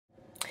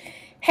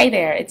Hey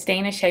there, it's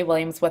Dana Shea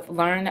Williams with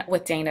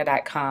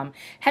LearnWithDana.com.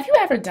 Have you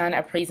ever done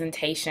a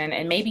presentation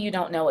and maybe you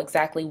don't know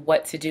exactly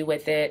what to do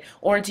with it?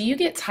 Or do you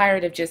get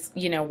tired of just,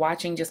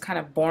 watching just kind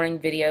of boring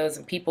videos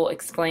and people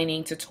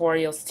explaining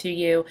tutorials to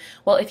you?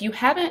 Well, if you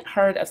haven't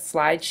heard of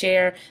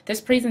Slideshare,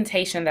 this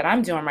presentation that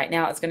I'm doing right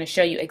now is going to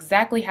show you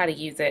exactly how to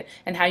use it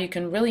and how you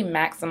can really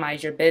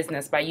maximize your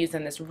business by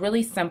using this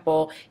really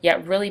simple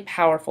yet really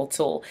powerful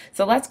tool.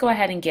 So let's go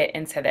ahead and get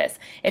into this.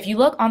 If you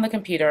look on the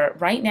computer,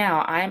 right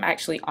now I'm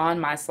actually on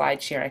my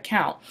Slideshare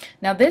account.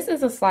 Now this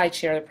is a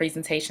Slideshare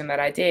presentation that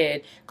I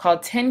did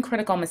called 10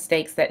 Critical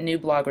Mistakes That New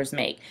Bloggers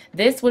Make.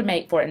 This would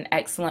make for an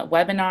excellent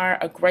webinar,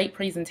 a great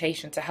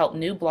presentation to help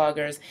new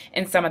bloggers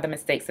in some of the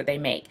mistakes that they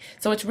make.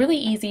 So it's really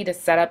easy to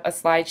set up a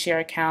Slideshare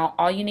account.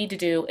 All you need to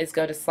do is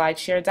go to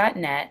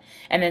slideshare.net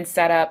and then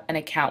set up an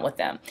account with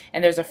them.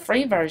 And there's a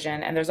free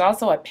version and there's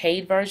also a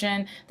paid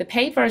version. The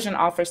paid version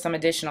offers some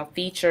additional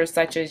features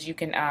such as you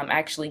can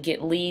actually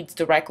get leads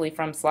directly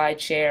from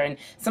Slideshare and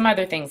some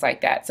other things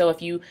like that. So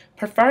if you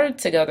prefer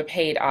to go the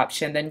paid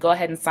option, then go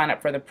ahead and sign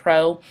up for the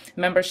pro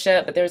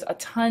membership, but there's a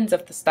tons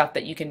of the stuff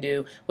that you can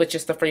do with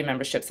just the free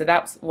membership. So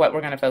that's what we're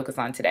going to focus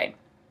on today.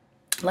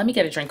 Let me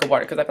get a drink of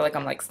water because I feel like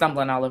I'm like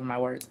stumbling all over my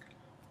words.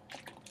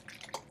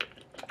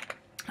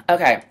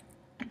 Okay.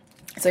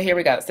 So here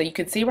we go. So you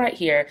can see right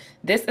here,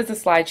 this is a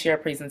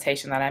Slideshare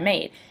presentation that I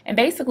made. And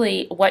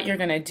basically what you're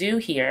going to do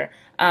here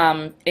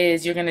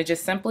is you're going to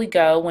just simply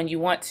go when you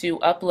want to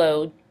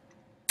upload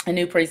a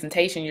new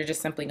presentation, you're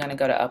just simply going to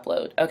go to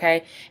upload,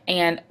 okay?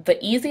 And the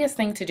easiest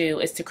thing to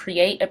do is to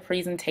create a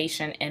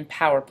presentation in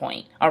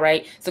PowerPoint, all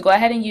right? So go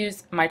ahead and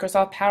use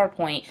Microsoft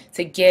PowerPoint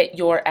to get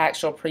your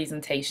actual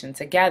presentation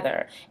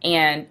together.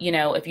 And,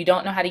 if you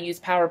don't know how to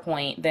use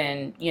PowerPoint,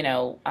 then,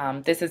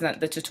 this isn't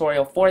the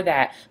tutorial for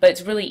that, but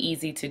it's really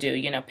easy to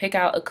do. Pick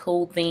out a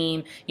cool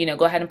theme,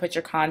 go ahead and put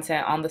your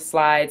content on the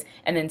slides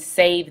and then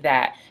save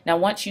that. Now,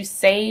 once you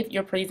save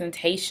your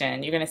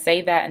presentation, you're going to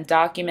save that in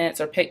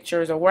documents or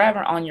pictures or wherever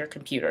on your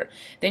computer.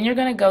 Then you're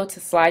going to go to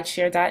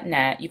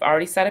slideshare.net. You've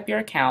already set up your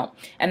account,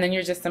 and then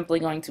you're just simply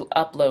going to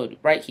upload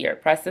right here.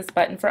 Press this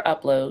button for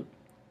upload.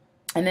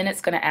 And then it's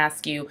going to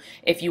ask you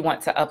if you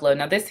want to upload.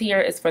 Now this here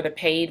is for the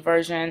paid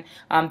version.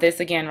 This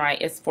again,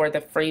 right, is for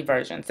the free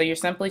version. So you're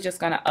simply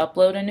just going to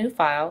upload a new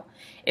file.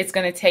 It's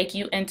going to take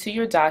you into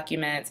your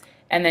documents,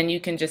 and then you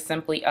can just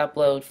simply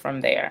upload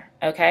from there,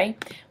 okay?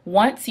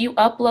 Once you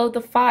upload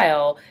the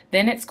file,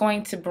 then it's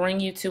going to bring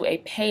you to a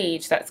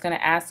page that's going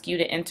to ask you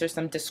to enter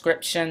some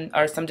description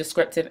or some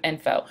descriptive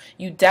info.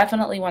 You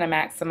definitely want to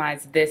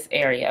maximize this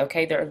area,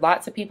 okay? There are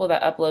lots of people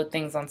that upload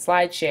things on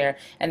SlideShare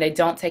and they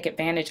don't take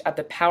advantage of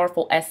the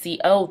powerful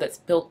SEO that's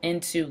built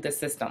into the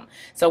system.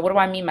 So what do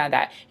I mean by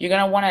that? You're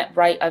going to want to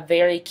write a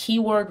very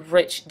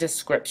keyword-rich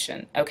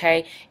description,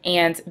 okay?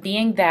 And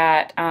being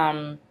that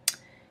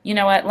you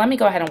know what? Let me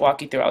go ahead and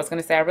walk you through. I was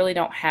going to say I really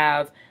don't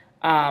have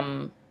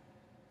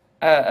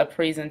a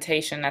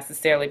presentation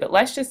necessarily, but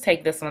let's just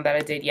take this one that I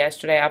did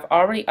yesterday. I've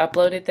already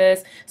uploaded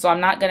this, so I'm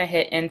not going to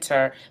hit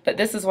enter, but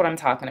this is what I'm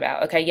talking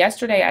about. Okay,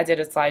 yesterday I did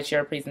a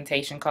SlideShare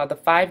presentation called the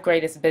 5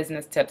 Greatest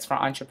Business Tips for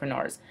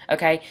Entrepreneurs.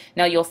 Okay,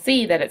 now you'll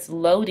see that it's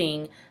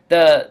loading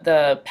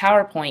the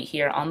PowerPoint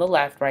here on the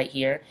left right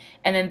here,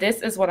 and then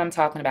this is what I'm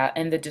talking about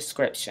in the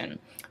description.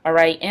 All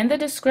right, in the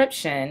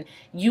description,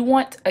 you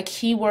want a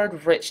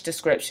keyword-rich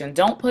description.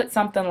 Don't put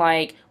something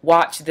like,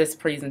 watch this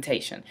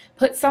presentation.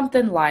 Put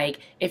something like,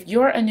 if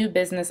you're a new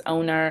business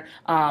owner,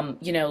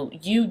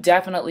 you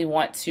definitely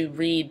want to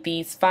read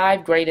these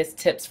 5 greatest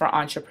tips for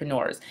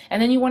entrepreneurs.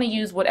 And then you want to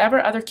use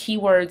whatever other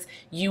keywords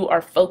you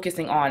are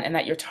focusing on and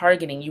that you're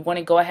targeting. You want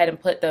to go ahead and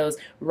put those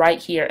right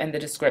here in the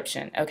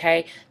description,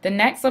 okay? The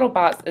next little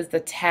box is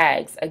the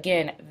tags.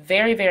 Again,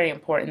 very, very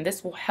important.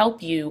 This will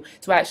help you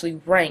to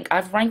actually rank.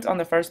 I've ranked on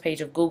the first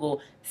page of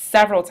Google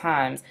several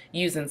times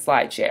using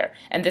SlideShare,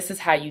 and this is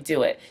how you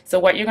do it. So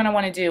what you're going to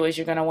want to do is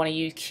you're going to want to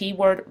use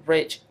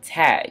keyword-rich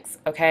tags,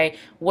 okay?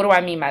 What do I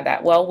mean by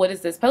that? Well, what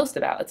is this post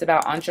about? It's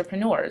about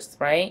entrepreneurs,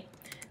 right?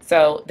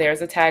 So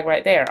there's a tag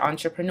right there,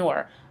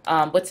 entrepreneur.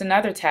 What's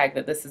another tag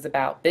that this is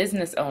about?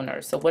 Business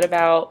owners. So what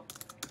about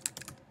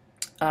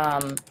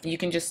you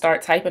can just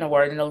start typing a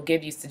word and it'll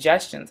give you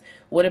suggestions.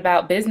 What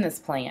about business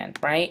plan,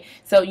 right?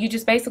 So you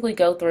just basically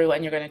go through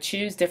and you're going to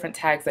choose different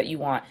tags that you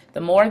want.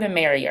 The more the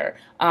merrier.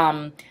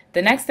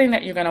 The next thing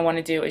that you're going to want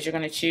to do is you're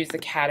going to choose the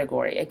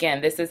category.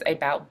 Again, this is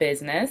about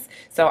business.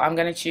 So I'm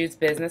going to choose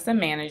business and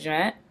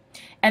management.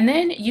 And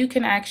then you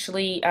can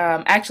actually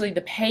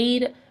the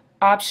paid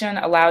option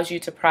allows you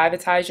to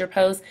privatize your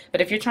post, but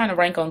if you're trying to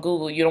rank on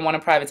Google, you don't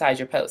want to privatize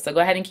your post. So go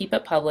ahead and keep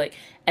it public,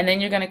 and then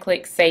you're going to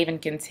click Save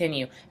and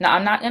Continue. Now,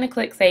 I'm not going to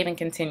click Save and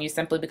Continue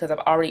simply because I've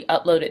already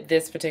uploaded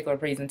this particular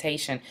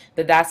presentation,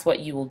 but that's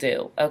what you will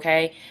do,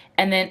 okay?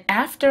 And then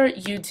after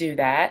you do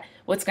that,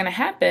 what's going to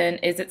happen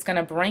is it's going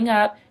to bring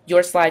up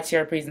your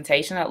SlideShare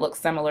presentation that looks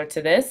similar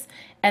to this,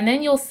 and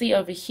then you'll see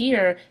over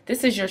here,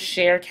 this is your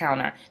share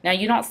counter. Now,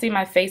 you don't see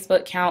my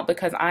Facebook count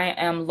because I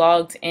am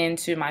logged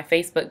into my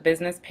Facebook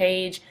business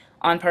page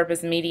On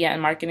Purpose Media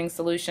and Marketing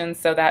Solutions,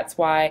 so that's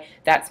why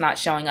that's not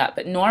showing up.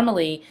 But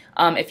normally,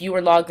 if you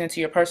were logged into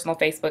your personal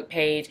Facebook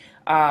page,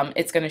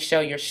 it's going to show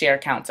your share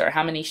counter,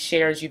 how many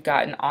shares you've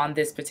gotten on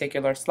this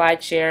particular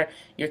SlideShare,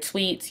 your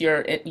tweets,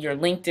 your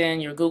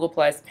LinkedIn, your Google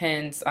Plus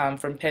pins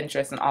from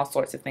Pinterest, and all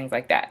sorts of things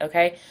like that.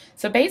 Okay,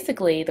 so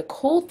basically the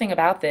cool thing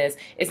about this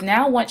is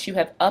now once you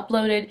have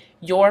uploaded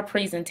your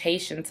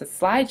presentation to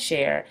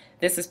SlideShare,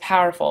 this is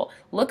powerful.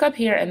 Look up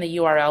here in the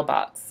URL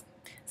box,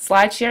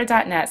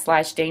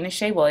 slideshare.net/Dana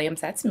Shea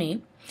Williams, that's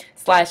me,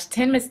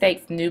 /10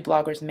 mistakes new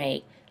bloggers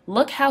make.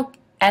 Look how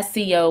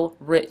SEO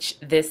rich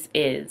this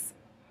is.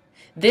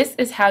 This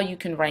is how you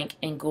can rank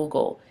in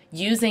Google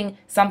using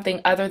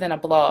something other than a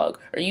blog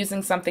or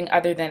using something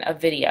other than a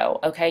video.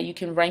 Okay, you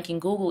can rank in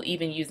Google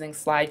even using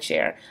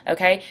SlideShare.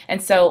 Okay,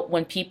 and so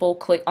when people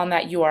click on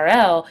that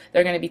URL,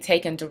 they're going to be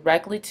taken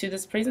directly to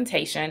this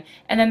presentation,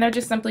 and then they're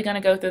just simply going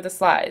to go through the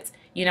slides.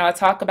 You know, I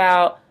talk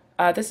about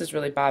this is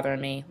really bothering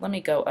me. Let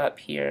me go up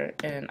here,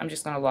 and I'm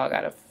just going to log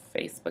out of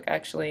Facebook.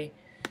 Actually,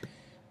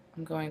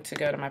 I'm going to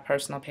go to my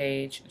personal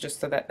page just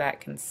so that that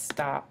can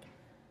stop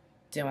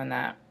doing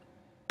that.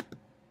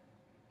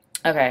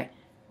 Okay,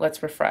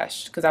 let's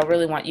refresh because I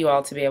really want you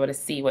all to be able to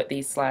see what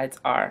these slides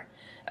are.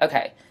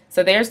 Okay,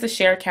 so there's the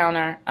share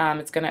counter.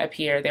 It's going to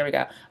appear. There we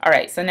go. All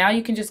right, so now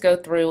you can just go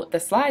through the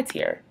slides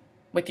here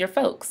with your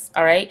folks.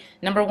 All right,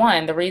 number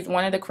one,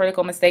 one of the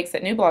critical mistakes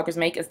that new bloggers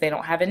make is they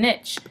don't have a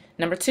niche.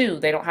 Number two,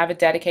 they don't have a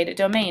dedicated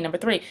domain. Number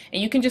three,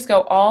 and you can just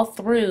go all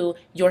through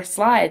your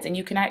slides, and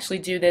you can actually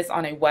do this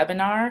on a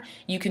webinar.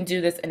 You can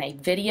do this in a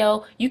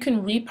video. You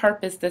can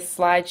repurpose this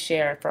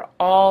SlideShare for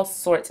all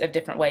sorts of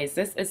different ways.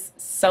 This is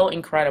so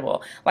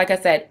incredible. Like I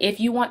said, if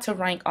you want to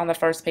rank on the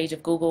first page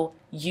of Google,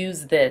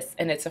 use this,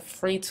 and it's a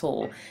free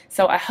tool.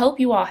 So I hope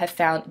you all have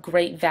found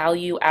great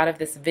value out of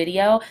this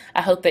video.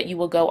 I hope that you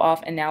will go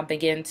off and now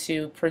begin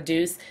to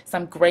produce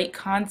some great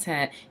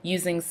content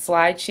using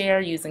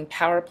SlideShare, using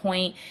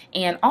PowerPoint.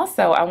 And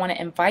also, I want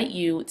to invite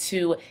you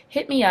to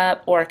hit me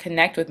up, or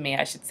connect with me,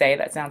 I should say,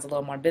 that sounds a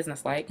little more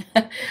businesslike,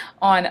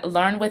 on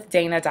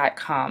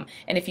learnwithdana.com.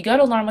 And if you go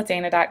to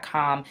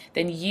learnwithdana.com,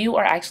 then you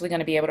are actually going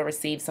to be able to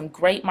receive some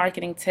great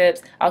marketing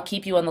tips. I'll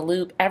keep you on the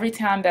loop. Every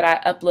time that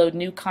I upload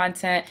new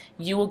content,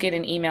 you will get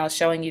an email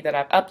showing you that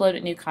I've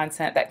uploaded new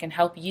content that can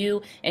help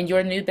you in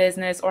your new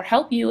business, or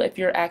help you if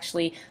you're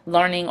actually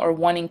learning or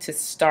wanting to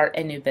start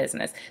a new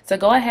business. So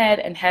go ahead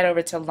and head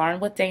over to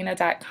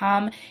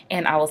learnwithdana.com,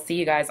 and I will see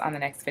you guys on the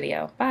next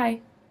video.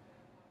 Bye.